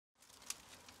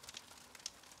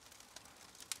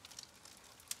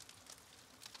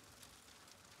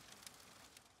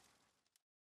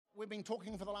We've been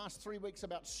talking for the last 3 weeks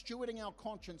about stewarding our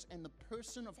conscience and the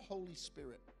person of Holy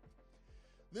Spirit.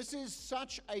 This is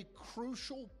such a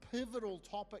crucial, pivotal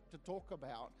topic to talk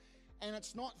about. And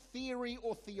it's not theory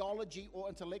or theology or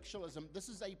intellectualism. This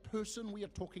is a person we are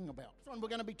talking about. And we're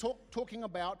going to be talking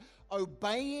about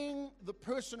obeying the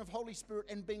person of Holy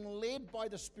Spirit and being led by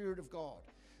the Spirit of God.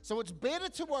 So it's better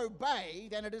to obey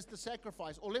than it is to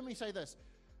sacrifice. Or let me say this.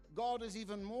 God is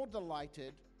even more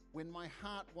delighted when my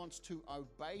heart wants to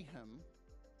obey Him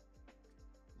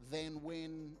than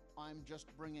when I'm just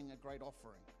bringing a great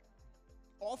offering.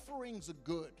 Offerings are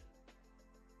good,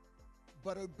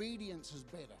 but obedience is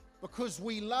better. Because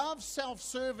we love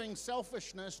self-serving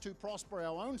selfishness to prosper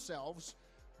our own selves,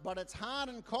 but it's hard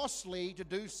and costly to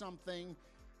do something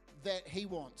that He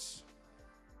wants.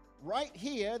 Right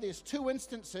here, there's 2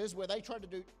 instances where they try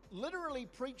to literally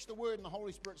preach the word, and the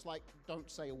Holy Spirit's like,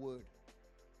 don't say a word.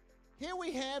 Here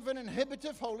we have an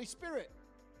inhibitive Holy Spirit.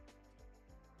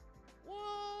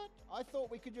 What? I thought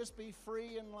we could just be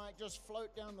free and just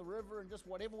float down the river and just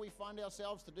whatever we find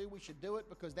ourselves to do, we should do it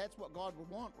because that's what God would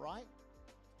want, right?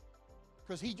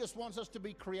 Because He just wants us to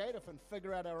be creative and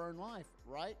figure out our own life,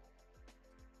 right?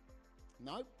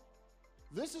 No.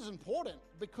 This is important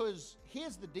because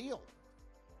here's the deal.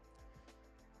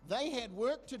 They had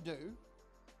work to do,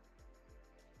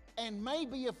 and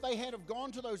maybe if they had have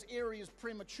gone to those areas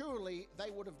prematurely,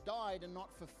 they would have died and not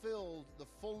fulfilled the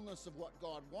fullness of what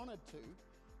God wanted to,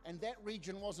 and that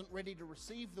region wasn't ready to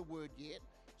receive the word yet,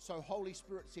 so Holy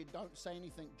Spirit said, don't say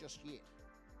anything just yet.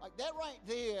 Like that right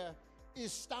there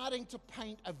is starting to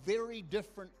paint a very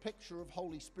different picture of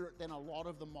Holy Spirit than a lot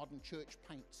of the modern church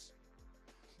paints.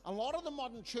 A lot of the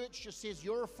modern church just says,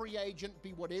 you're a free agent,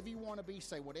 be whatever you want to be,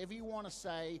 say whatever you want to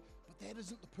say, but that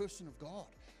isn't the person of God.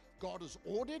 God is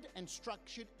ordered and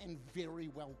structured and very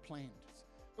well planned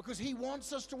because He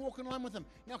wants us to walk in line with Him.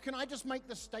 Now, can I just make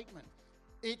this statement?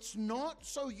 It's not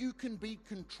so you can be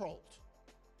controlled.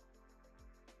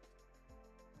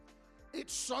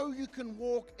 It's so you can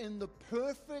walk in the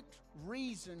perfect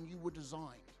reason you were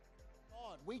designed.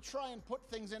 God, we try and put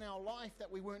things in our life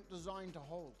that we weren't designed to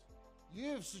hold.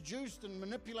 You've seduced and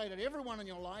manipulated everyone in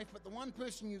your life, but the one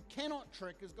person you cannot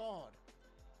trick is God.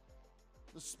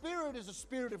 The Spirit is a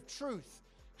spirit of truth.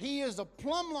 He is a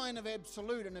plumb line of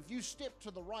absolute, and if you step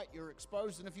to the right, you're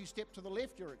exposed, and if you step to the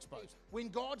left, you're exposed. When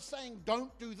God's saying,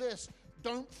 don't do this,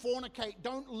 don't fornicate,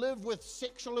 don't live with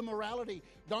sexual immorality,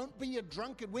 don't be a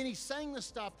drunkard, when He's saying this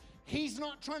stuff, He's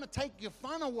not trying to take your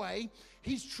fun away.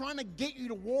 He's trying to get you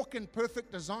to walk in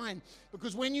perfect design.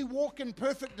 Because when you walk in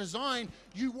perfect design,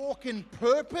 you walk in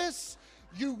purpose,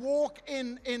 you walk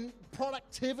in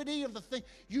productivity of the thing,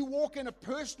 you walk in a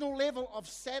personal level of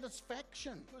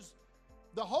satisfaction. Because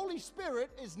the Holy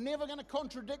Spirit is never going to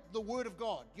contradict the Word of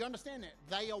God. You understand that?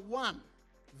 They are one.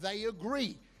 They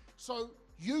agree. So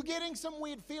you getting some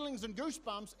weird feelings and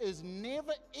goosebumps is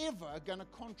never, ever going to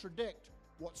contradict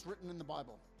what's written in the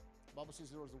Bible. The Bible says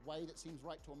there is a way that seems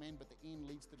right to a man, but the end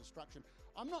leads to destruction.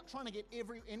 I'm not trying to get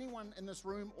anyone in this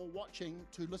room or watching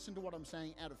to listen to what I'm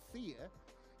saying out of fear,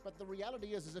 but the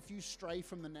reality is if you stray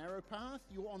from the narrow path,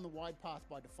 you're on the wide path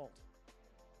by default.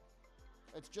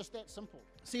 It's just that simple.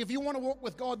 See, if you want to walk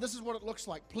with God, this is what it looks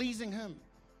like. Pleasing Him,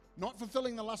 not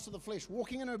fulfilling the lust of the flesh,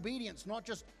 walking in obedience, not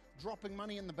just dropping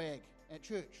money in the bag at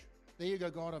church. There you go,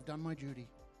 God, I've done my duty.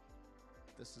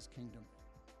 This is kingdom.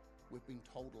 We've been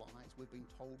told lies.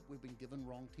 We've been given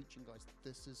wrong teaching, guys.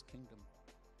 This is kingdom.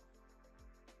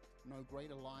 No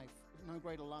greater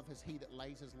love has he that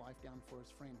lays his life down for his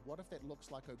friend. What if that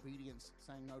looks like obedience,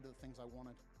 saying no to the things I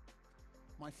wanted?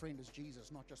 My friend is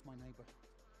Jesus, not just my neighbor.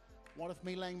 What if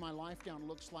me laying my life down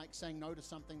looks like saying no to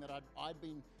something that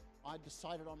I'd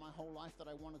decided on my whole life that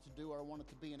I wanted to do or I wanted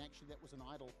to be, and actually that was an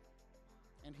idol.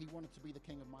 And He wanted to be the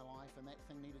king of my life, and that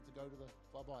thing needed to go to the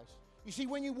bye-byes. You see,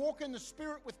 when you walk in the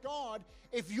Spirit with God,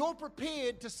 if you're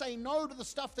prepared to say no to the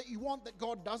stuff that you want that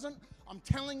God doesn't, I'm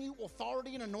telling you,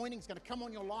 authority and anointing is going to come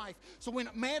on your life. So when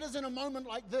it matters in a moment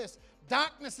like this,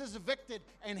 darkness is evicted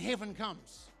and heaven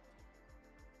comes.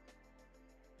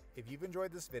 If you've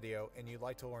enjoyed this video and you'd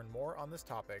like to learn more on this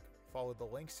topic, follow the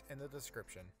links in the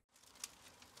description.